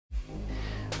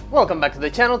Welcome back to the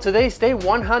channel. Today is day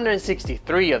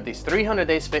 163 of this 300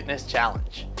 days fitness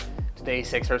challenge.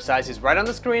 Today's exercise is right on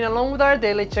the screen along with our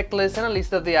daily checklist and a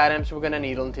list of the items we're gonna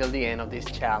need until the end of this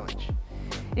challenge.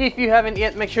 If you haven't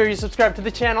yet, make sure you subscribe to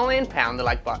the channel and pound the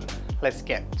like button. Let's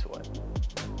get to it.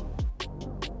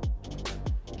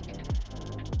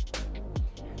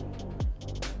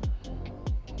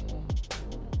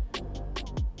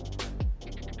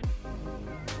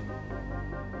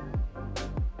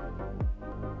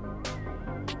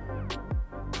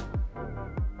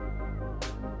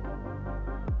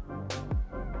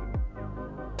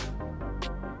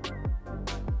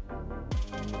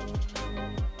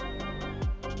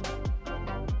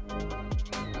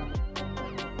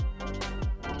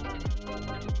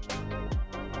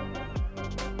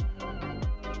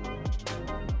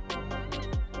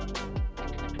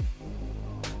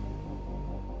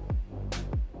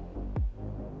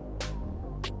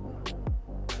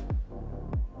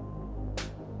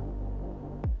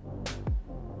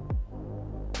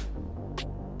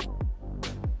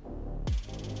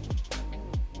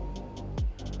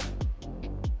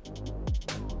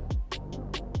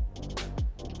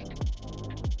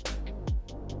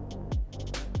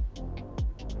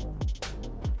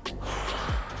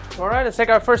 All right, let's take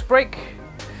our first break.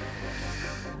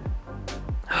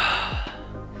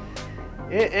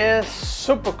 It is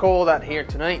super cold out here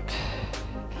tonight.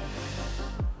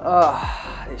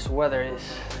 This weather is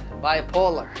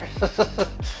bipolar.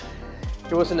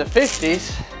 It was in the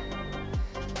 50s,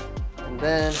 and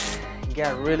then it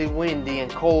got really windy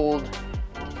and cold,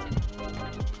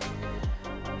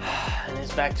 and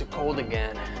it's back to cold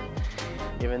again,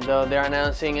 even though they're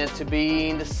announcing it to be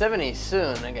in the 70s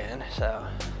soon again. So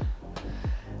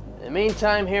in the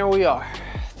meantime, here we are,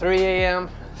 3 a.m.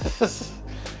 It's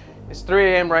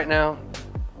 3 a.m. right now.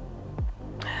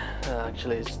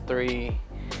 Actually, it's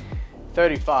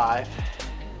 3:35.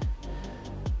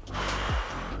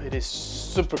 It is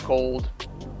super cold.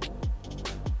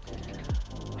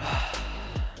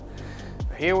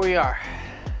 But here we are,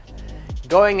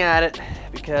 going at it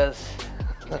because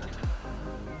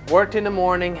worked in the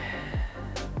morning.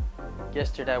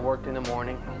 Yesterday I worked in the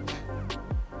morning,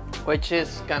 which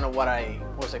is kind of what I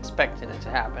was expecting it to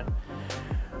happen.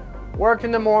 Worked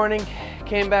in the morning,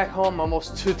 came back home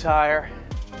almost too tired.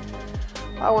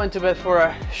 I went to bed for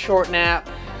a short nap.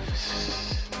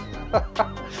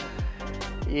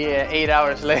 Yeah, 8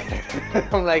 hours later,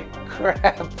 I'm like,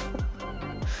 crap.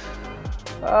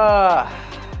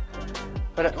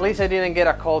 But at least I didn't get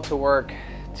a call to work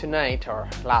tonight or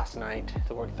last night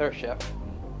to work third shift,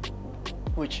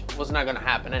 which was not gonna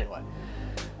happen anyway.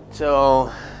 So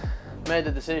made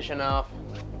the decision of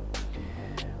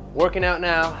working out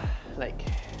now, like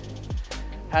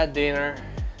had dinner,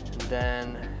 and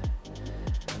then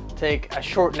take a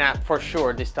short nap for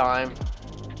sure this time,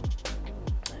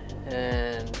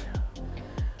 and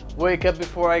wake up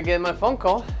before I get my phone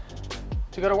call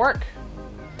to go to work.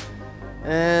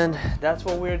 And that's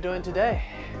what we're doing today.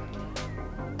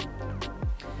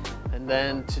 And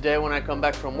then today when I come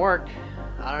back from work,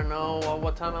 I don't know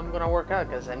what time I'm gonna work out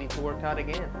because I need to work out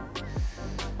again.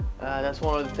 That's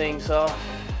one of the things of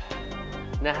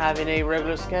not having a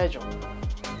regular schedule.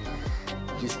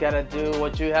 You just gotta do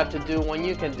what you have to do when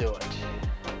you can do it.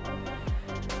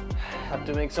 Have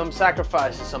to make some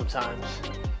sacrifices sometimes.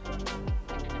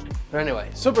 But anyway,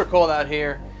 super cold out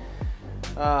here.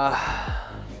 I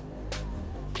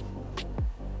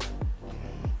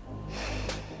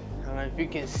don't know if you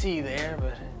can see there,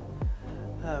 but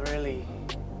really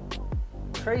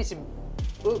crazy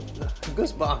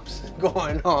goosebumps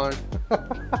going on.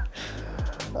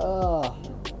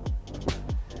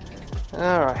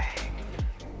 All right,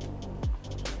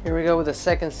 here we go with the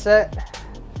second set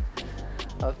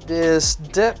of these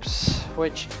dips,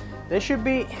 which they should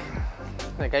be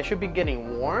like, I should be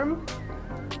getting warm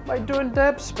by doing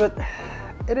dips, but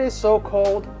it is so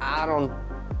cold. I don't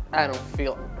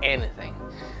feel anything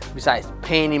besides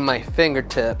pain in my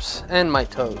fingertips and my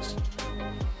toes.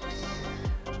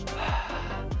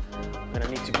 I'm gonna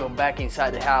need to go back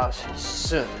inside the house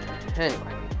soon.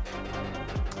 Anyway,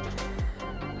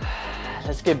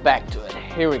 let's get back to it.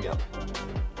 Here we go.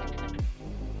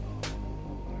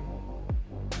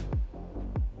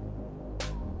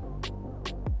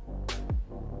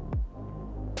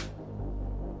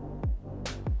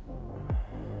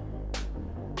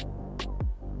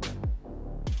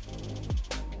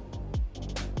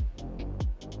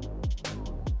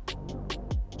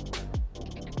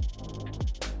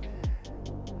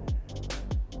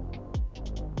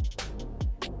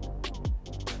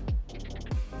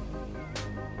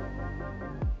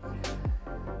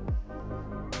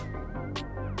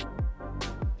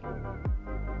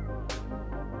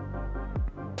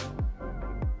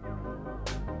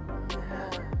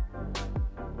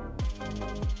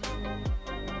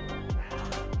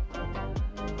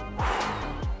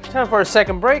 Time for a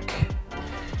second break.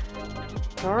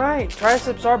 All right,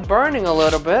 triceps are burning a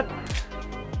little bit.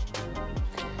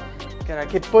 Gotta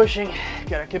keep pushing,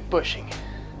 gotta keep pushing.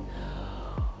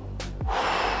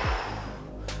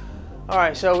 All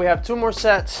right, so we have 2 more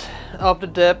sets of the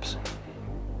dips.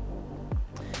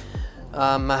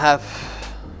 I have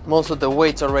most of the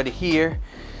weights already here.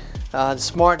 The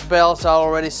smart belts are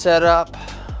already set up,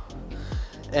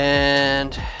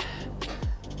 and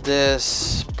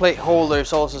this plate holder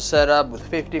is also set up with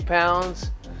 50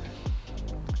 pounds,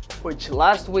 which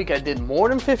last week I did more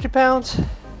than 50 pounds,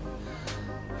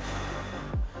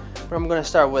 but I'm gonna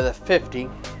start with a 50.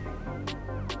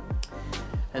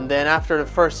 And then after the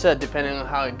first set, depending on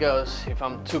how it goes, if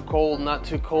I'm too cold, not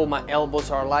too cold, my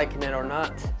elbows are liking it or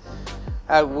not,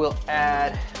 I will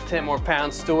add 10 more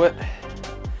pounds to it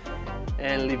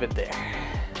and leave it there.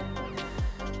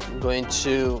 I'm going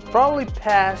to probably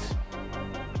pass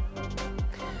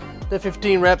the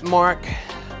 15 rep mark.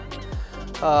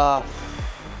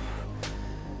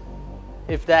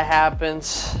 If that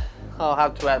happens, I'll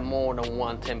have to add more than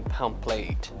 1 10-pound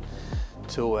plate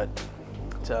to it.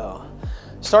 So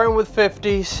starting with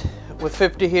 50s, with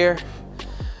 50 here,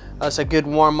 that's a good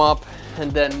warm up, and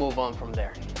then move on from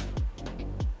there.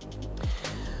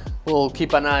 We'll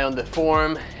keep an eye on the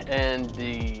form and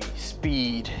the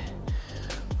speed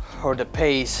or the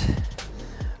pace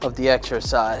of the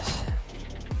exercise.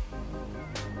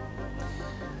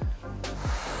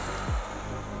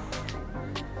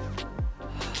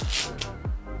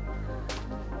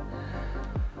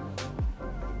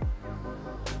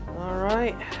 All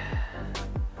right.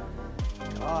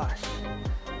 Gosh.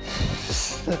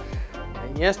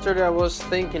 And yesterday I was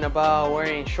thinking about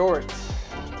wearing shorts.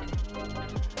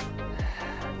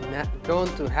 Not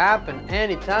going to happen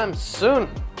anytime soon.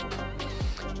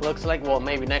 Looks like, well,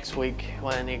 maybe next week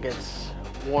when it gets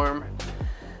warm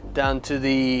down to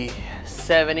the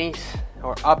 70s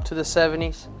or up to the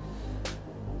 70s.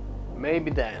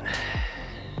 Maybe then.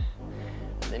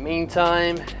 In the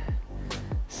meantime,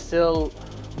 still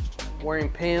wearing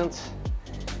pants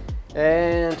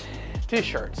and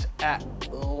t-shirts, at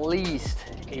least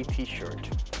a t-shirt.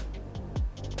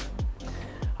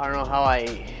 I don't know how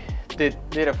I did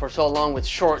it for so long with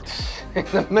shorts in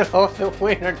the middle of the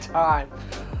winter time.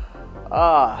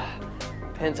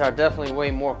 Pants are definitely way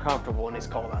more comfortable when it's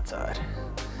cold outside.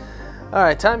 All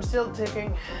right, time's still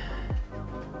ticking.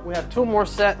 We have 2 more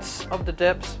sets of the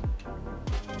dips.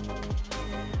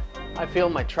 I feel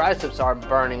my triceps are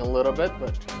burning a little bit,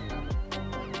 but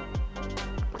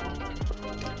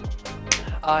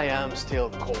I am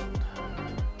still cold.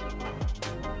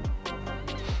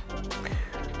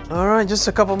 All right, just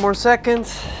a couple more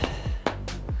seconds.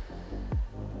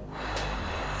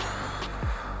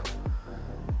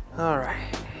 All right,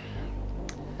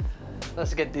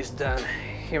 let's get this done.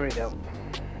 Here we go.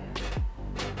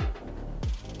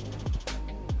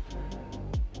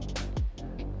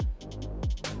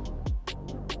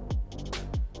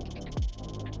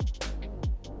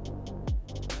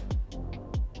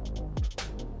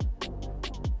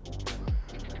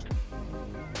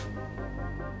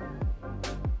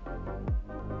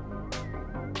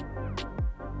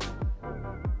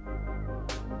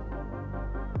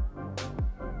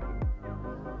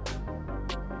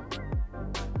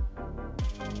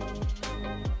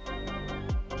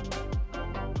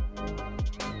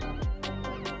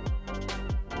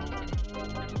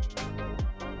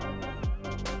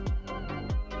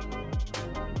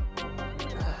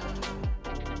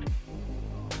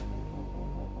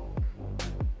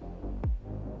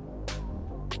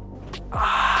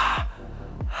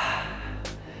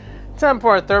 Time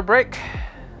for our third break.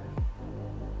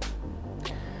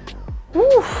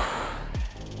 Woo.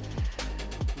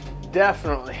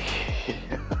 Definitely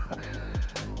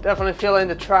feeling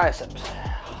the triceps.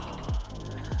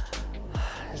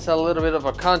 It's a little bit of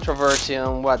a controversy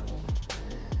on what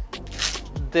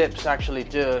dips actually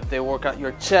do, if they work out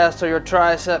your chest or your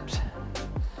triceps.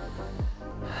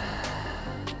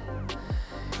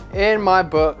 In my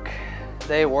book,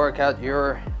 they work out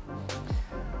your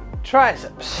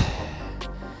triceps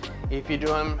if you do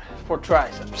them for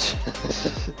triceps.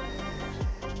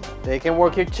 They can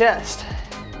work your chest,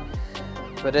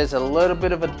 but it's a little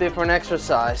bit of a different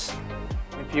exercise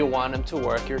if you want them to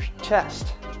work your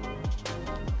chest.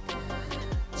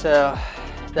 So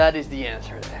that is the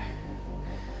answer there.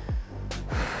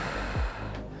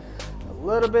 A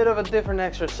little bit of a different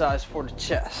exercise for the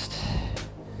chest.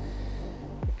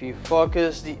 If you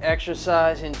focus the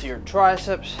exercise into your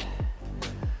triceps,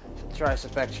 it's a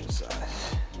tricep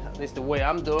exercise. At least the way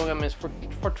I'm doing them is for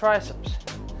triceps.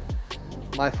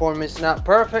 My form is not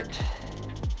perfect,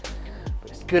 but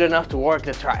it's good enough to work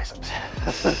the triceps.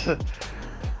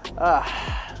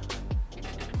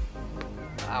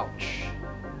 Ouch.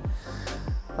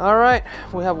 All right,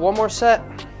 we have one more set.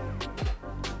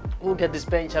 We'll get this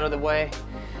bench out of the way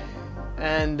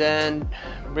and then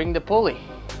bring the pulley.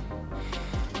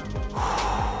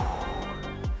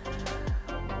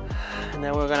 And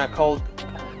then we're gonna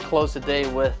close the day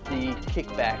with the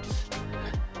kickbacks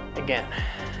again.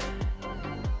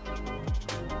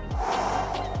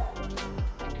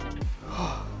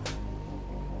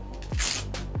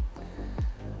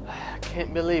 I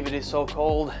can't believe it is so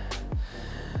cold.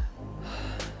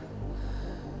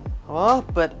 Well,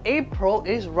 but April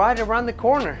is right around the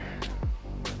corner.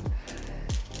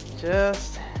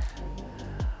 Just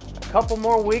a couple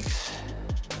more weeks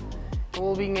and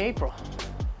we'll be in April.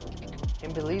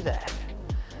 Can't believe that.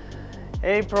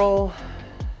 April,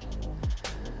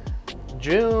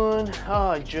 June.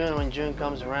 Oh, June, when June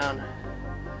comes around.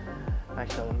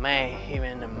 Actually, May,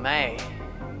 even in May.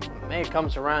 May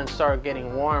comes around and starts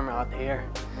getting warm out here.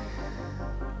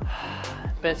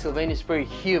 Pennsylvania is pretty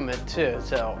humid too,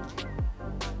 so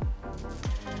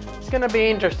it's gonna be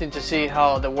interesting to see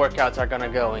how the workouts are gonna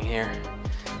go in here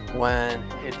when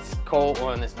it's cold,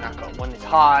 when it's not cold, when it's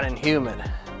hot and humid.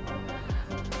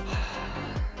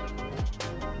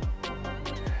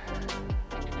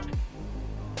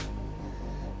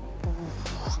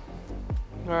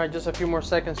 All right, just a few more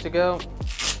seconds to go.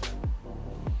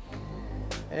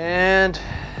 And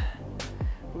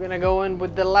we're gonna go in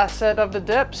with the last set of the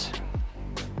dips.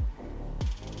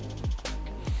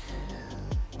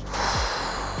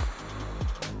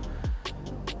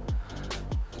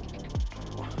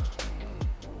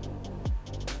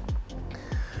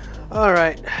 All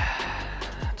right,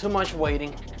 too much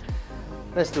waiting.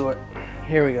 Let's do it.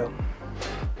 Here we go.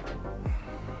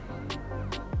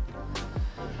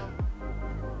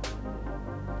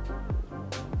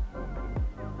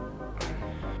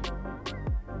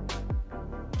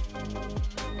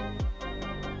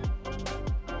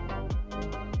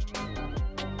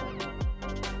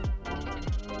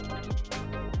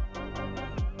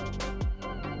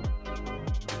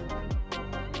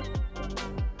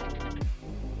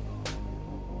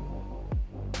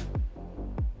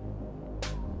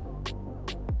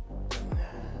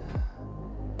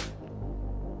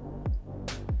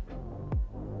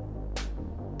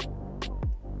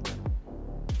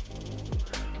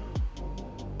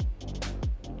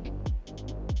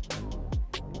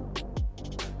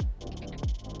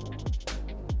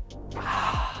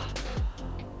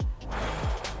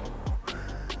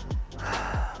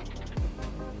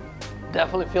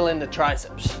 Definitely feeling the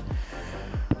triceps.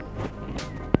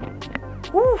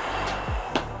 Woo.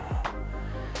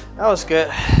 That was good.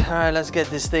 All right, let's get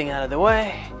this thing out of the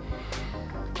way.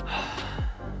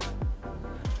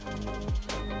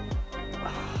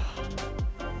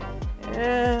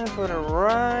 And put it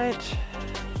right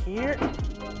here.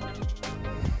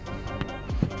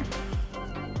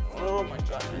 Oh my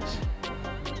goodness.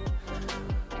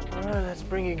 All right, let's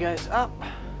bring you guys up.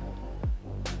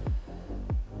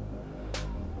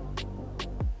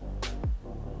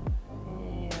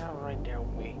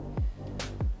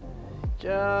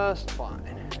 Just fine.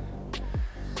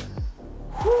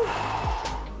 Whew.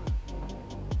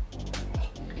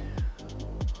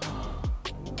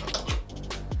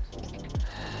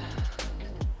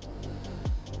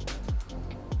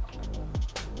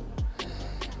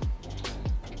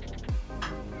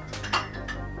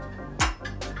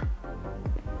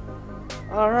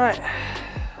 All right,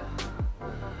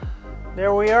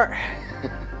 there we are.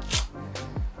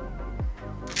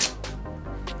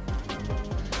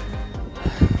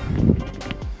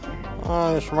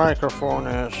 Oh, this microphone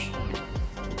is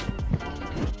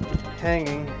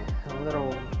hanging a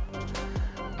little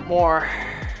more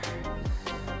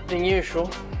than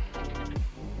usual,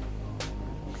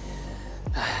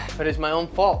 but it's my own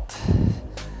fault.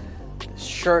 This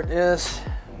shirt is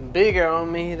bigger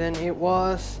on me than it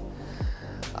was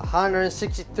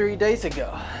 163 days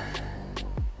ago.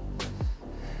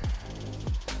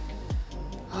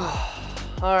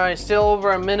 All right, still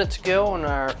over a minute to go on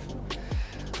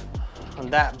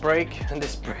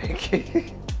this break.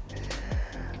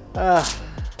 We're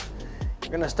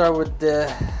gonna start with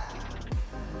the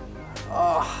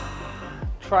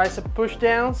tricep push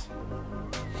downs,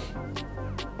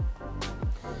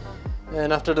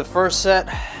 and after the first set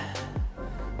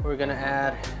we're gonna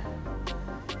add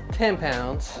 10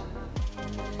 pounds,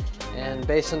 and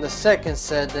based on the second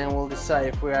set then we'll decide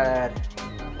if we add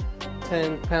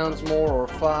 10 pounds more or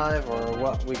 5 or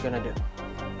what we're gonna do.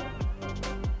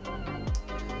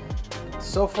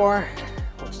 So far,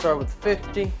 we'll start with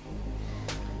 50,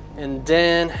 and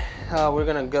then we're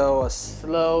gonna go as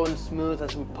slow and smooth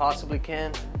as we possibly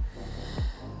can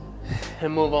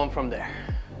and move on from there.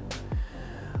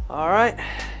 All right,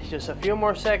 just a few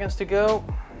more seconds to go.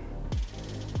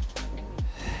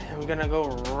 And we're gonna go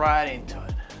right into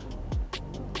it.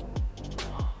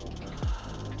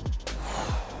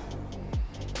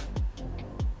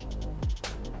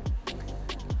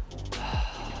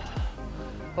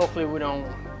 Hopefully we don't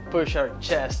push our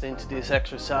chest into this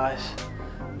exercise,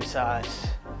 besides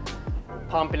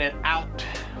pumping it out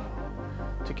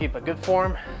to keep a good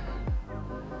form.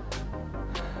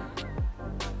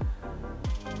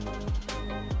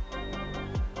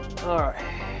 All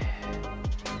right,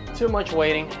 too much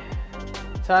waiting.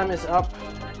 Time is up,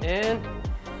 and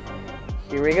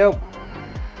here we go.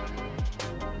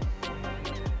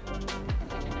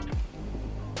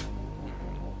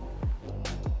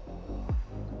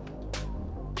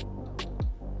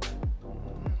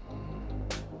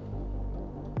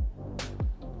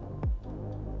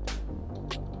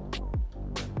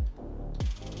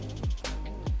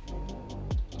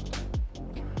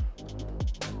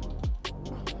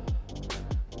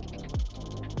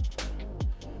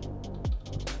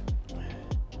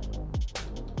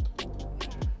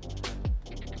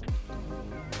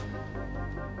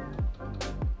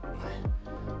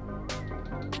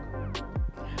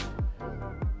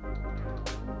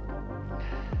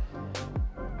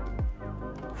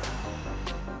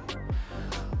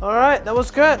 All right, that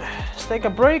was good. Let's take a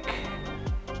break.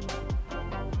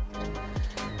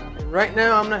 And right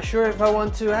now, I'm not sure if I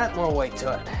want to add more weight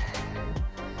to it.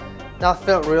 That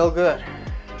felt real good.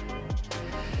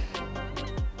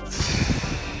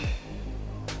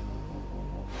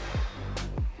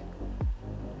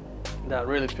 That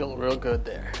really felt real good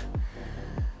there.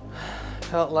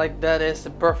 Felt like that is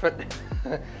the perfect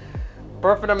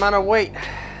amount of weight.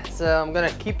 So I'm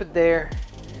gonna keep it there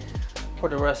for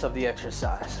the rest of the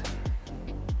exercise,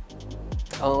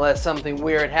 unless something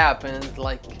weird happened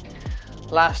like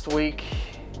last week,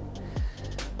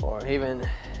 or even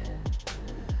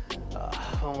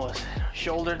when was it?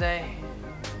 Shoulder day,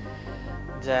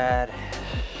 that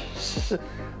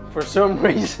for some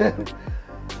reason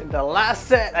in the last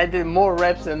set I did more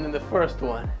reps than in the first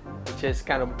one, which is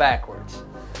kind of backwards.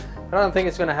 But I don't think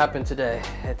it's gonna happen today.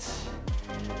 It's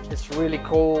really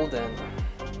cold, and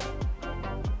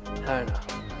I don't know.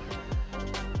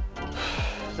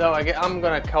 So I'm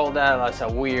gonna call that as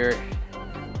a weird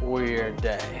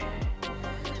day.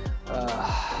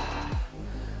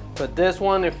 But this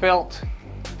one, it felt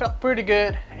pretty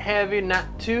good. Heavy,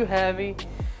 not too heavy.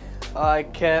 I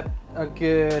kept a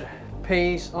good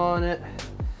pace on it.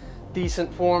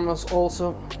 Decent form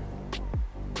also.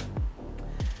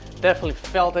 Definitely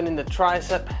felt it in the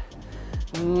tricep.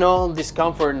 No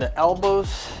discomfort in the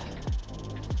elbows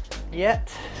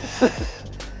yet.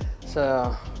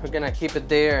 So we're gonna keep it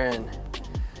there and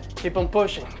keep on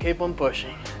pushing, keep on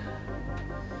pushing.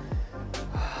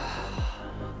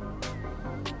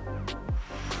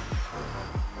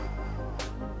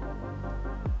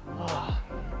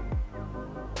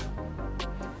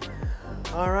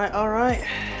 All right.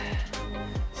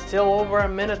 Still over a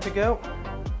minute to go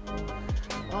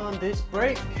on this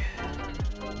break.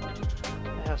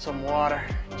 I have some water,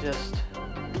 just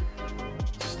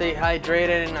stay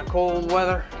hydrated in a cold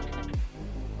weather.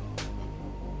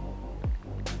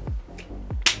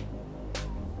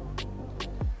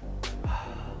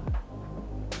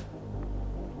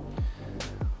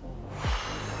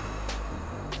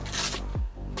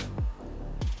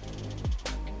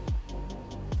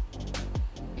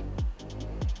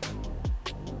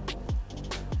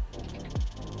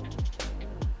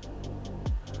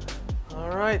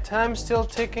 All right, time's still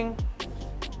ticking.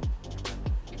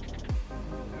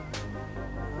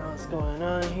 What's going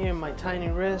on here? My tiny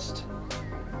wrist.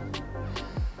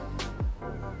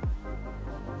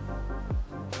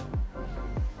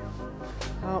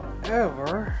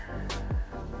 However,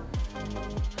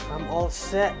 I'm all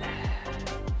set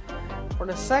for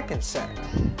the second set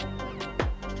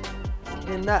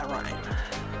in that rhyme.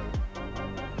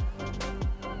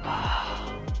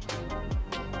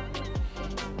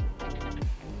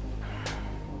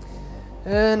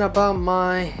 And about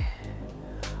my,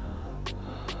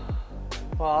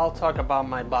 well, I'll talk about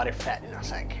my body fat in a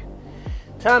sec.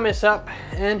 Time is up,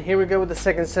 and here we go with the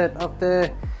second set of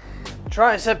the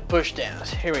tricep push downs.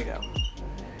 Here we go.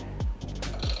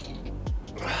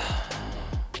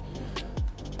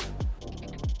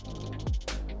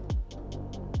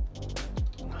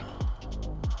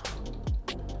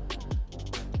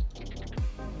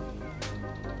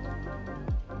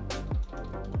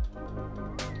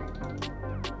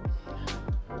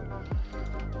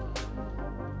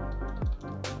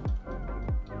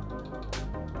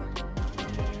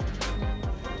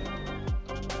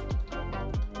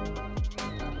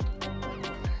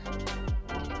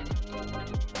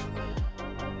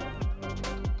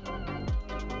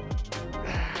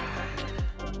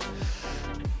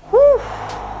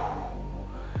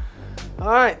 All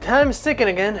right, time is ticking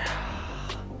again.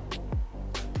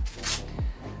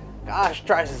 Gosh,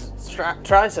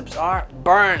 triceps are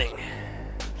burning.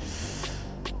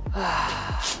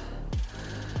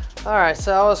 All right,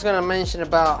 so I was gonna mention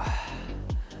about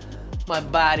my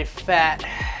body fat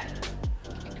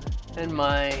and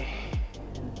my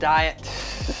diet.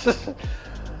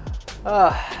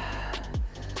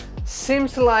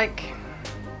 Seems like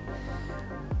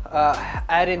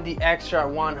adding the extra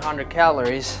 100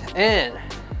 calories and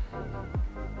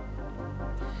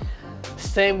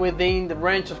staying within the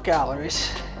range of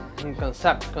calories in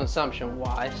consumption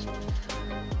wise,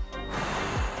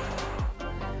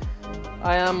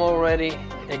 I am already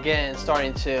again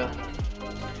starting to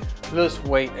lose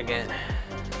weight again.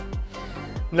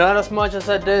 Not as much as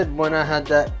I did when I had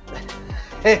that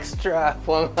extra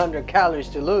 100 calories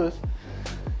to lose,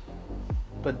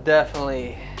 but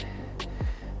definitely,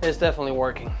 it's definitely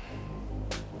working.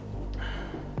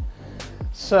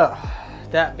 So,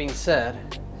 that being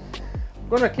said, I'm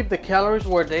gonna keep the calories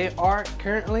where they are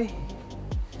currently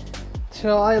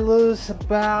till I lose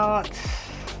about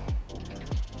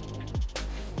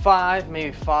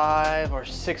maybe 5 or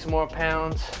 6 more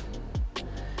pounds,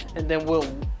 and then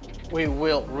we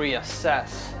will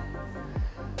reassess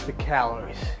the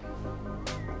calories.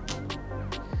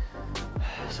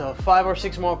 So 5 or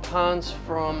 6 more pounds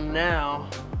from now,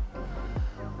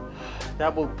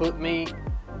 that will put me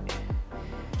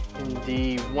in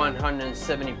the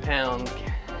 170 pound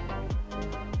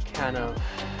kind of,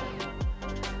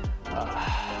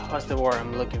 what's the word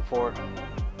I'm looking for?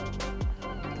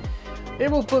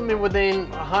 It will put me within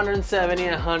 170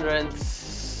 and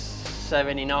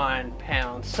 179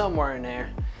 pounds, somewhere in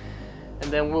there.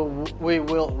 And then we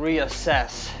will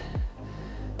reassess,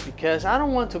 because I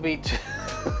don't want to be too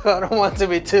I don't want to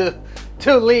be too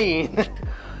lean.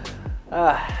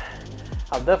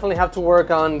 I'll definitely have to work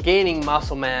on gaining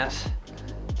muscle mass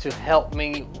to help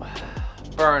me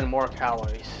burn more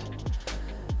calories.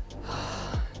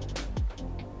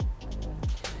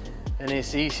 And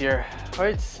it's easier, or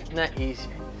it's not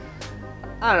easier.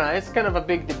 I don't know, it's kind of a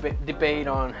big debate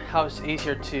on how it's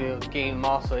easier to gain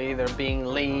muscle, either being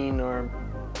lean or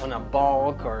on a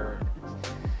bulk, or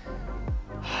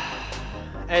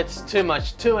it's too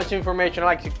much information.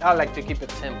 I like to keep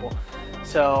it simple.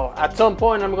 So at some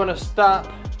point I'm gonna stop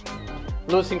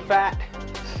losing fat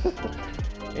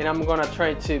and I'm gonna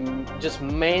try to just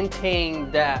maintain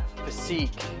that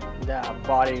physique, that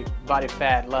body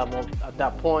fat level at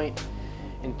that point,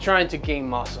 and trying to gain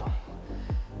muscle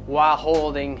while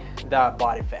holding that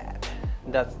body fat.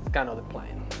 That's kind of the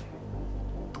plan.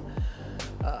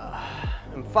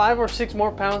 And 5 or 6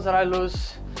 more pounds that I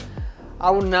lose,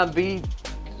 I will not be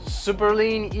super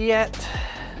lean yet.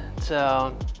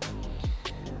 So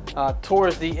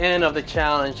towards the end of the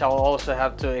challenge, I'll also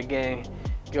have to again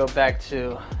go back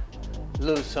to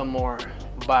lose some more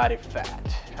body fat.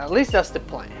 At least that's the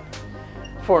plan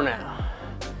for now.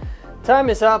 Time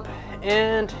is up,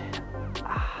 and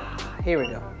here we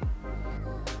go.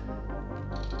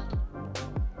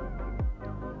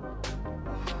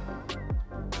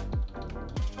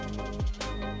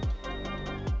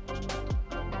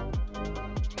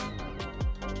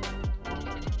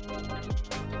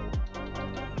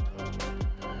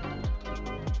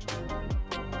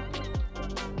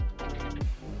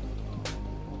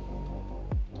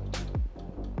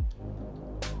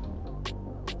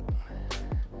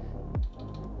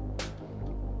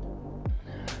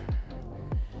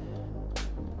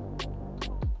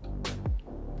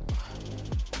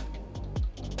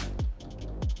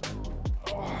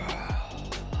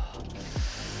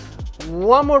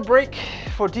 One more break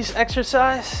for this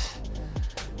exercise,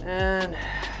 and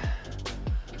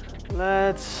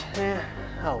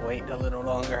I'll wait a little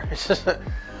longer.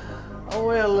 I'll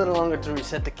wait a little longer to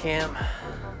reset the cam.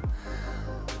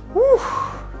 Whew.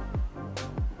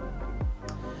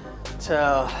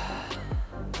 So,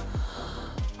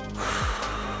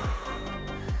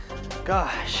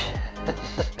 gosh,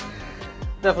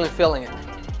 definitely feeling it.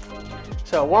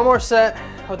 So one more set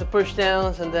of the push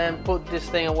downs, and then put this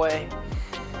thing away.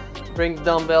 Bring the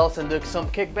dumbbells and do some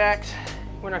kickbacks.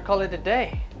 We're gonna call it a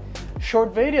day.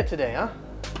 Short video today, huh?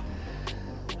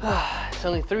 It's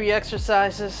only 3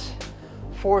 exercises,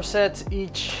 4 sets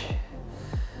each.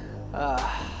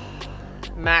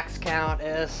 Max count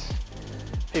is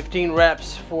 15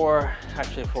 reps for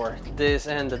this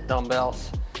and the dumbbells.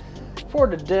 For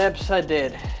the dips, I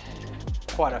did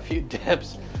quite a few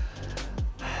dips.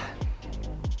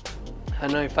 I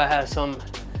know if I had some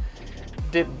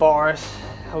dip bars,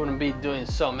 I wouldn't be doing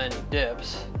so many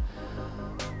dips.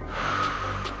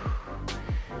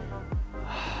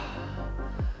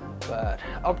 But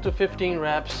up to 15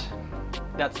 reps,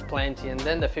 that's plenty. And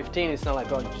then the 15 is not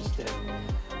like, oh, you just did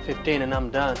 15 and I'm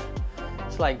done.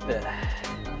 It's like the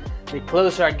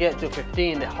closer I get to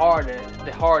 15, the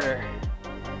harder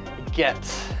it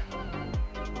gets.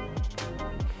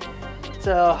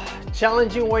 So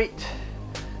challenging weight,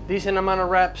 decent amount of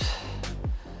reps.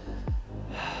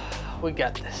 We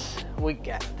got this. We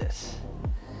got this.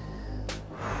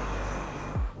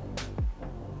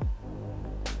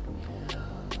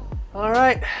 All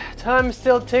right, time is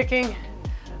still ticking.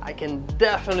 I can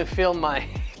definitely feel my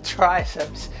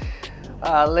triceps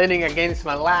leaning against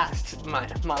my lats.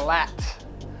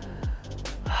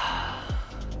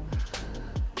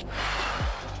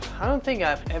 I don't think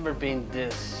I've ever been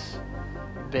this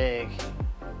big,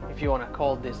 if you want to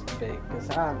call this big, because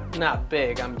I'm not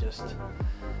big, I'm just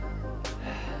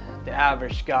the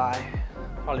average guy,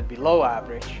 probably below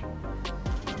average.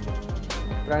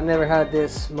 But I never had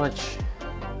this much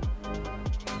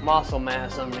muscle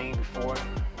mass on me before.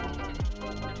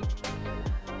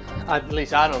 At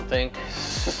least I don't think.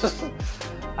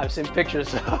 I've seen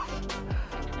pictures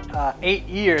of 8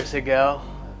 years ago.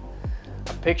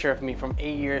 A picture of me from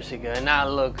 8 years ago, and I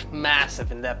look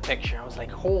massive in that picture. I was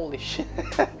like, holy shit.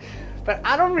 But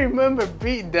I don't remember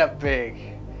being that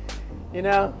big. You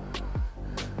know?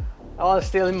 I was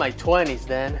still in my 20s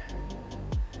then.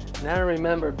 And I don't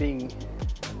remember being,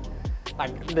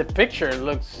 like, the picture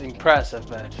looks impressive,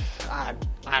 but I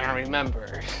don't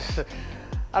remember.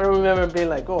 I don't remember being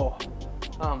like, oh,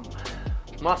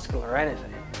 muscular or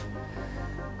anything.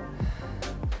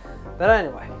 But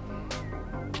anyway,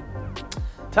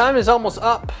 time is almost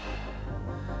up,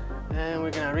 and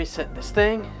we're gonna reset this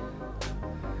thing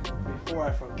before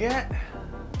I forget.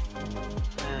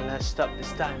 And let's stop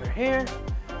this timer here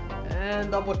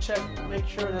and double check, make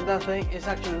sure that that thing is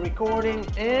actually recording.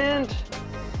 And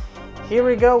here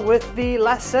we go with the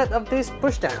last set of these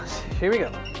push downs. Here we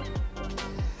go.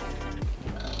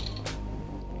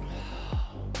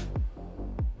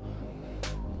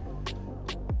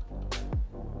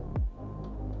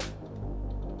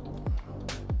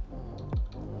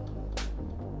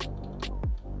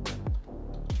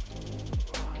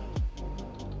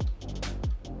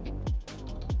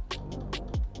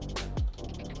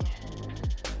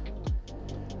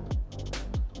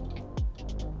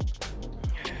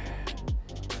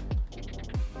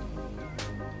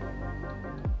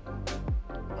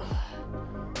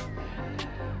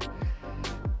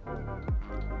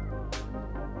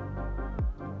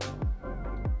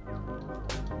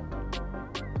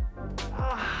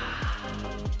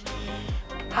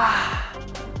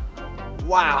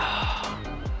 Wow.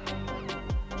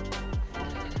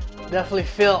 Definitely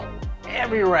feel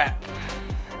every rep.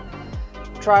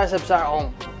 Triceps are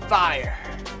on fire.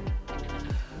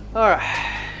 All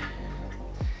right.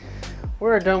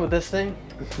 We're done with this thing.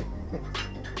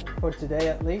 For today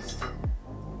at least.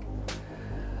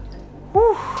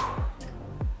 Whew.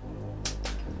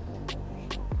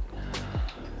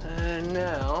 And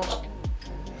now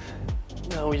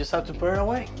we just have to put it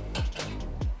away.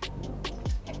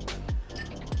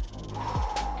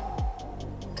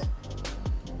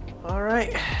 All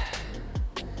right,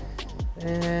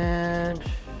 and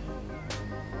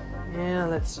yeah,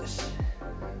 let's just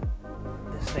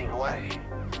put this thing away.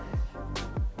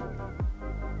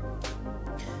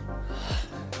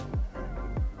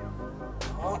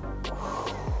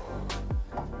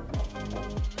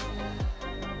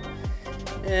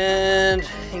 And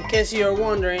in case you are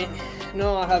wondering,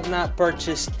 no, I have not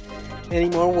purchased any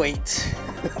more weights.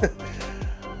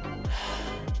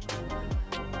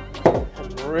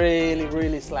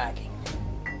 Really slacking.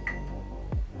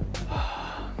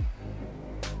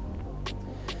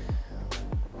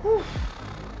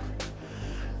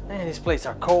 Man, these plates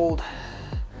are cold.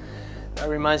 That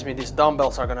reminds me, these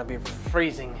dumbbells are gonna be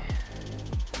freezing.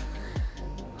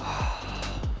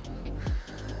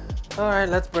 All right,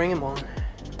 let's bring them on.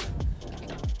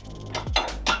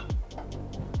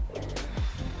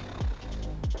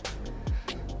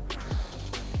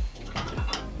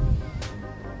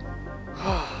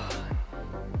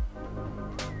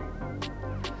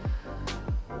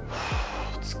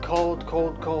 It's cold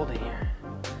in here.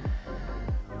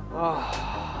 Oh.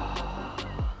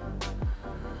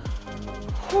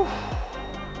 Whew.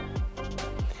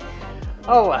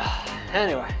 Oh well,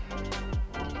 anyway.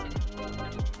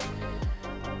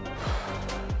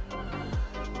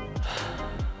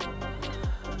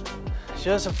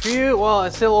 Just a few, well,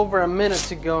 it's still over a minute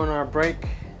to go in our break.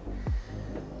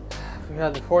 We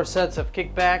had the 4 sets of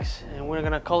kickbacks and we're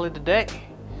gonna call it a day.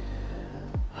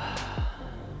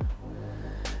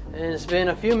 And it's been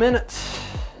a few minutes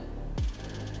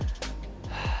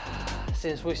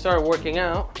since we started working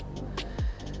out,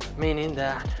 meaning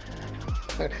that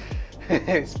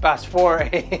it's past 4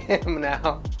 a.m.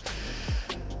 now.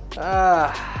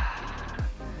 At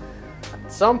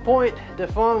some point the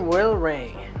phone will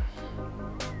ring.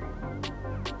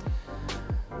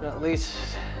 But at least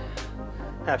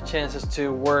have chances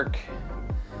to work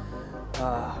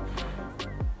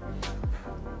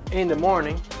in the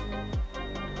morning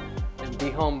and be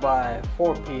home by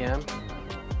 4 p.m.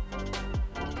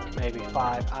 maybe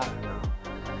 5, I don't know,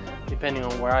 depending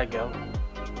on where I go.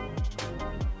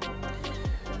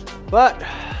 But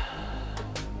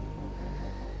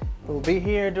we'll be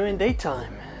here during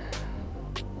daytime.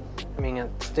 I mean,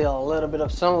 it's still a little bit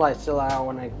of sunlight still out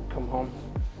when I come home.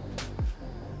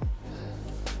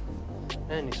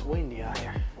 Man, it's windy out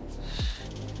here.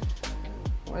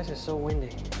 Why is it so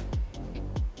windy?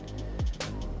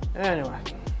 Anyway,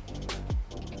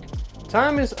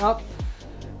 time is up.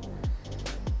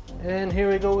 And here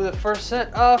we go with the first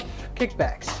set of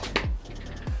kickbacks.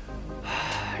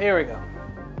 Here we go.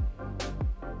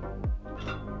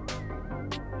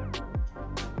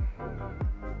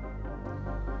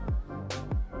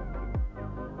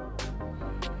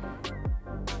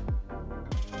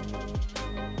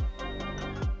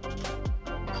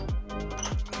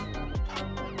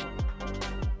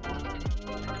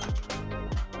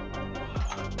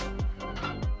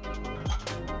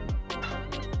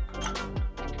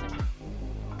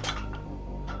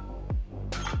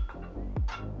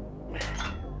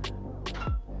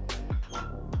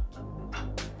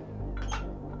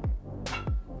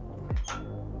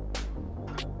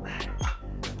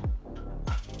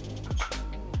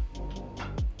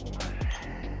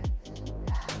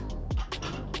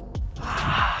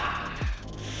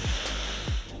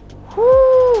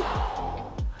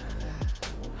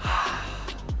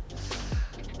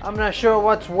 I'm not sure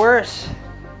what's worse,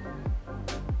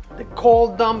 the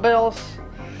cold dumbbells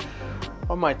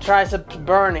or my triceps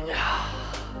burning.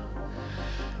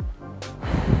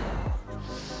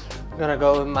 I'm gonna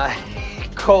go with my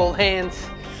cold hands.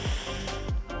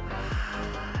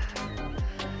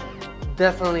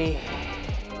 Definitely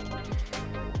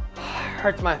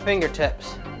hurts my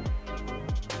fingertips.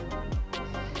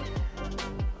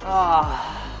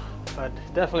 But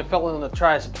definitely felt it on the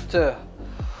triceps too.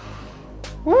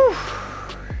 Woo!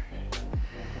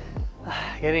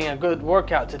 Getting a good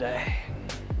workout today.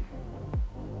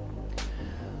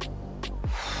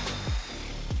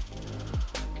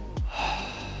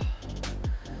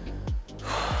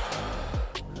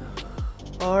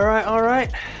 All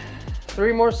right.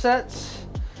 3 more sets.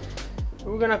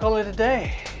 We're gonna call it a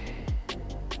day.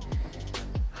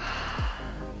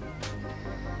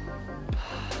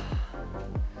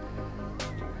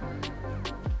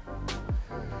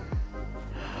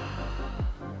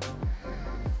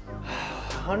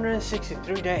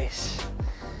 $163 days.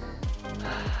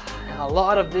 A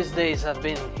lot of these days have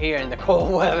been here in the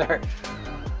cold weather.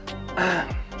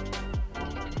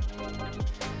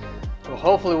 So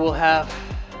hopefully we'll have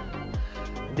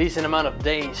a decent amount of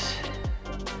days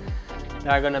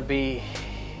that are gonna be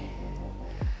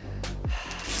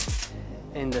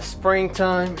in the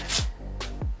springtime,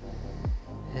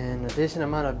 and a decent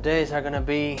amount of days are gonna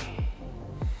be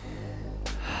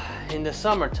in the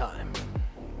summertime.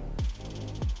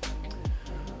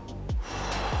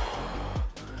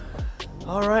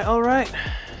 All right.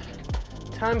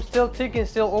 Time's still ticking,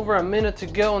 still over a minute to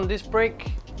go on this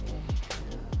break.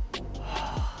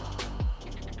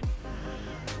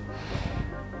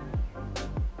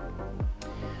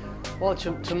 Well,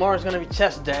 tomorrow's gonna be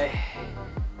chest day.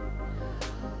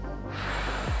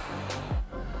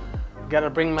 Gotta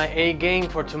bring my A game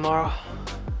for tomorrow.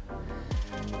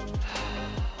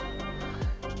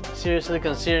 Seriously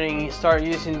considering start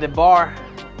using the bar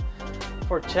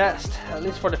for chest, at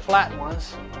least for the flat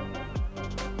ones.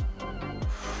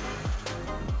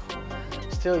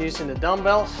 Still using the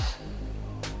dumbbells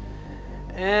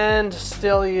and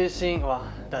still using, well,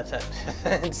 that's it.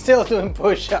 And still doing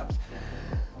push-ups,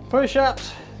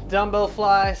 dumbbell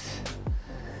flies,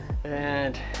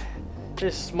 and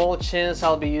there's a small chance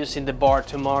I'll be using the bar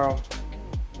tomorrow.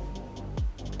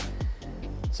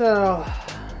 So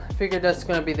I figured that's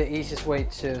gonna be the easiest way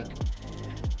to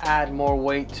add more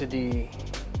weight to the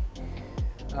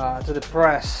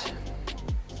press,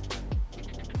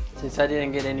 since I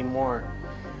didn't get any more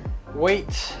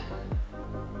weight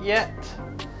yet.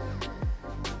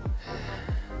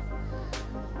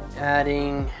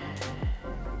 Adding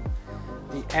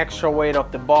the extra weight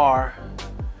of the bar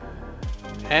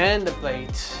and the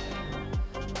plates,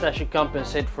 that should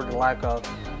compensate for the lack of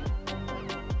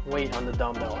weight on the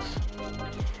dumbbells.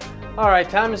 All right,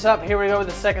 time is up. Here we go with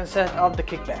the second set of the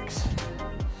kickbacks.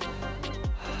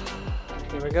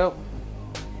 here we go.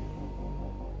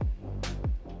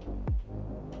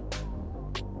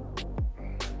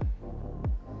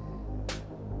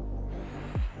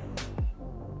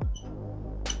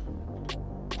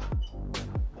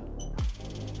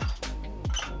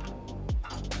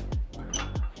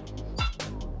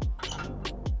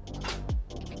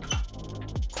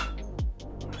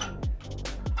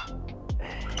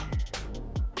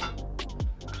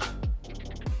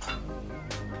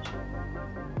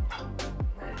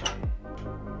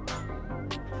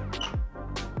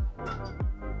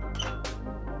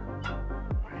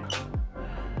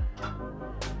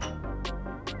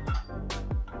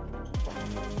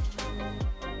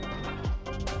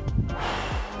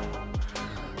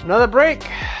 Another break.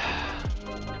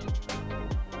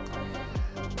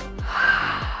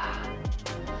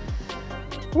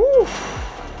 Woo.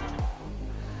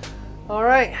 All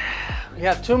right, we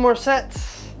have 2 more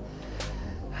sets.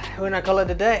 We're gonna call it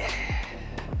a day.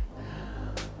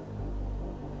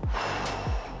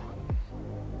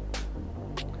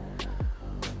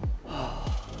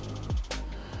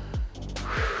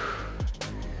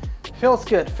 Feels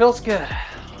good, feels good.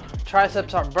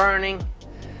 Triceps are burning.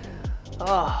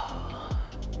 Oh.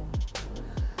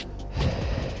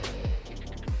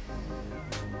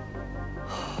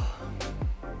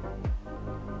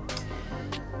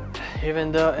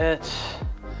 Even though it's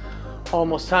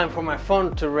almost time for my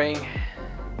phone to ring,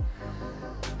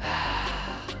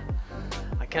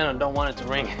 I kind of don't want it to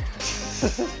ring. I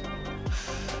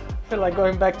feel like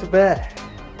going back to bed.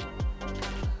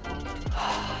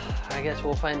 I guess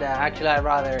we'll find out. Actually, I'd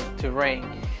rather it to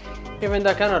ring. Even though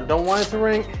I kind of don't want it to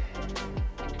ring,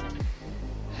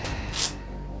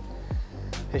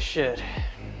 it should.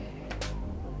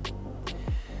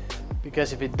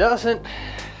 Because if it doesn't,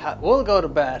 I will go to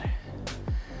bed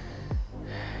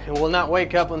and will not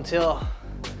wake up until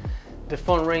the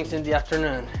phone rings in the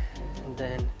afternoon. And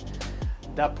then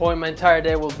at that point, my entire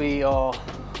day will be all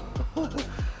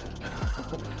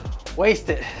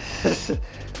wasted.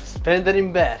 Spend it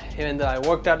in bed, even though I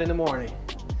worked out in the morning.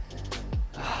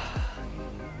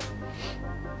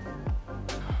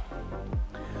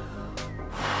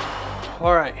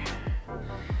 All right,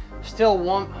 still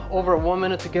over 1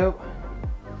 minute to go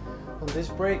on this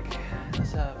break.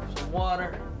 Let's have some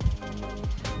water,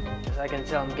 because I can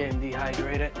tell I'm getting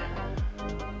dehydrated.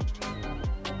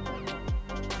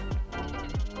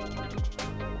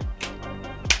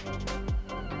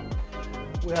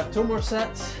 We have 2 more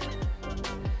sets,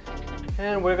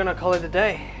 and we're gonna call it a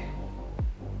day.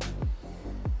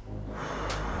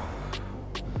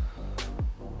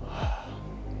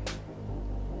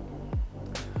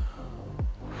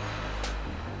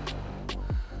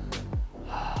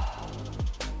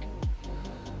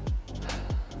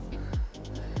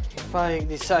 If I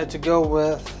decide to go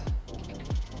with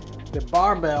the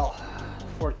barbell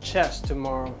for chest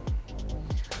tomorrow,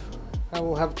 I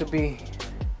will have to be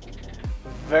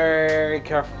very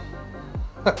careful,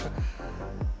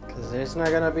 because there's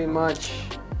not gonna be much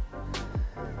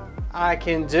I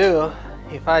can do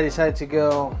if I decide to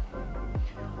go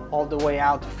all the way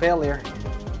out to failure.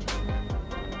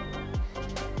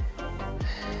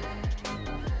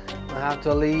 I have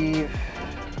to leave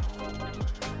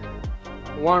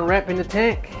 1 rep in the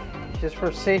tank just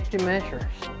for safety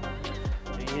measures.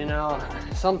 You know,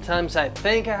 sometimes I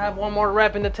think I have 1 more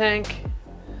rep in the tank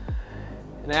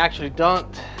and I actually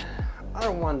don't. I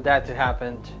don't want that to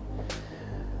happen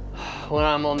when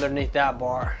I'm underneath that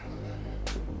bar.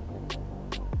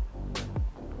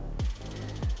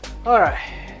 All right,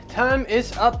 time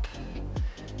is up,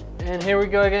 and here we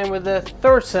go again with the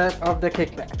 3rd set of the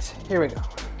kickbacks. Here we go.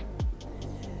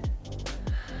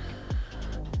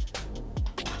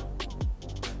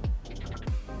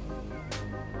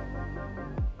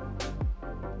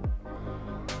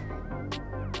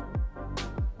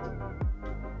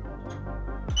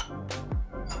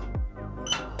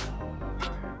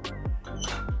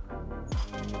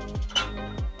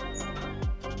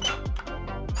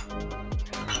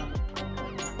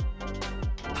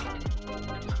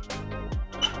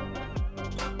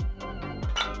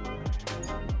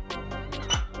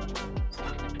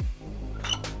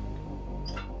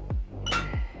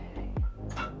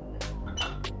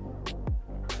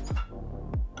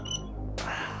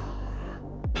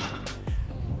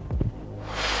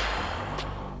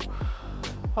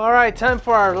 All right, time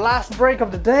for our last break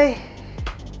of the day.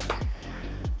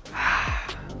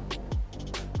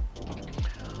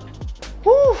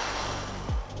 Whew.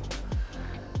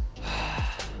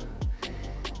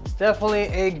 It's definitely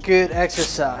a good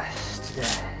exercise today.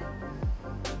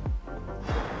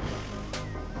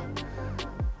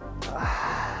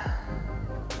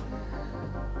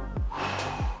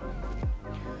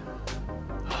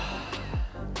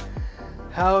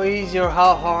 how easy or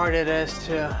how hard it is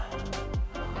to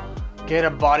get a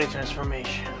body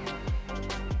transformation.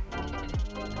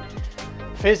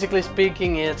 Physically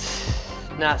speaking, it's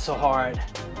not so hard.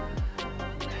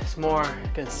 It's more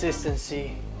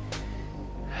consistency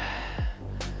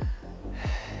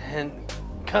and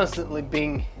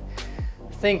constantly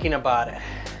thinking about it.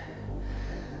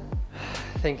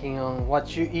 Thinking on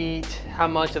what you eat, how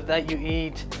much of that you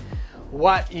eat,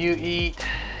 what you eat,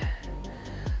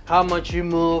 how much you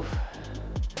move,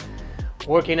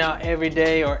 working out every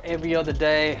day or every other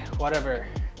day, whatever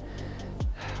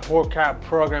workout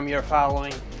program you're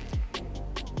following.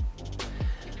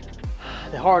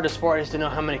 The hardest part is to know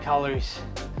how many calories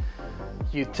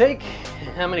you take and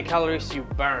how many calories you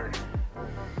burn.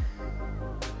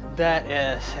 That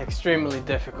is extremely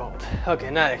difficult.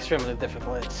 Okay, not extremely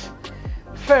difficult, it's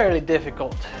fairly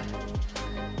difficult,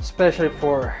 especially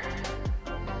for,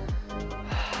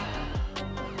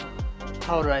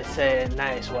 how do I say it in a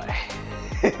nice way,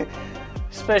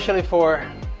 especially for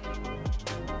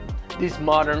this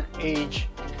modern age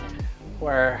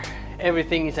where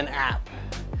everything is an app.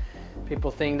 People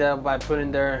think that by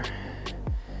putting their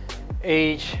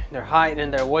age, their height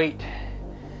and their weight,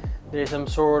 there's some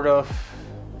sort of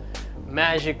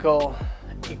magical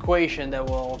equation that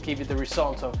will give you the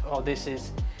results of, oh, this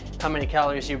is how many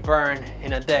calories you burn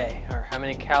in a day, or how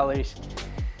many calories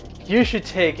you should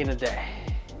take in a day.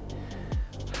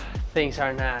 Things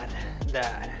are not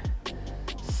that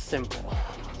simple.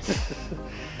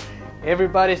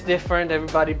 Everybody's different.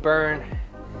 Everybody burn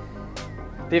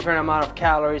different amount of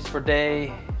calories per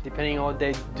day depending on what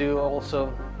they do.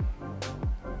 Also,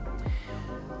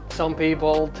 some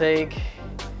people take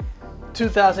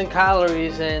 2,000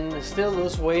 calories and still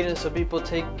lose weight, and some people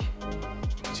take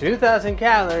 2,000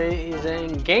 calories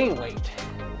and gain weight,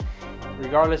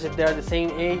 regardless if they're the same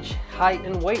age, height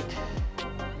and weight.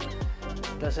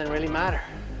 Doesn't really matter.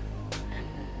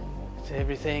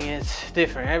 Everything is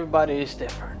different. Everybody is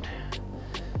different.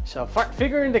 So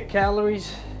figuring the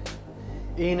calories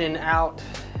in and out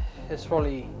is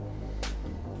probably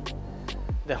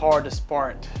the hardest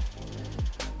part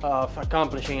of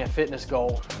accomplishing a fitness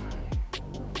goal.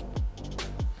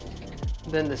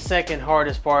 Then the second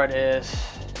hardest part is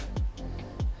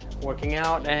working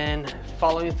out and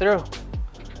following through.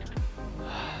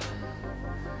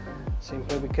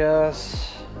 Simply because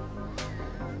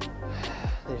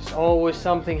there's always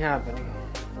something happening.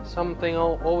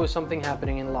 Always something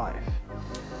happening in life.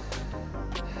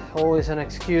 Always an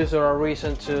excuse or a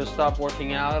reason to stop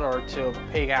working out or to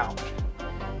pig out.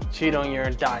 Cheat on your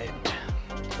diet.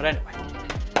 But anyway,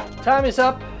 time is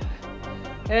up.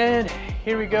 And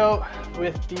here we go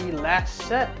with the last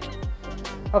set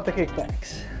of the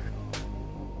kickbacks.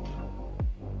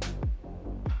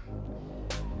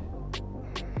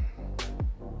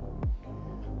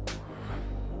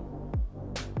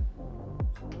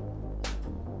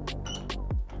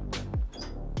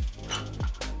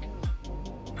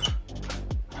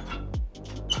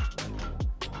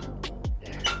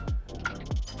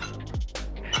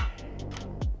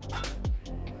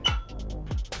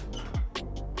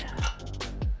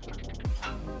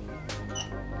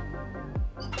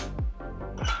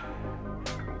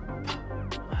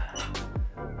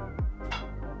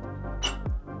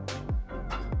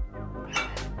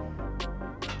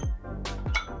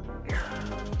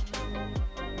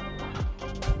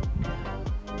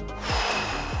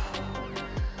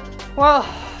 Well,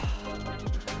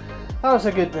 that was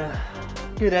a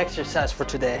good exercise for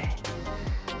today.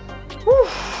 Whew.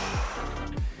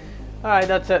 All right,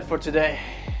 that's it for today.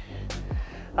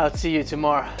 I'll see you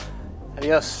tomorrow.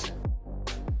 Adios.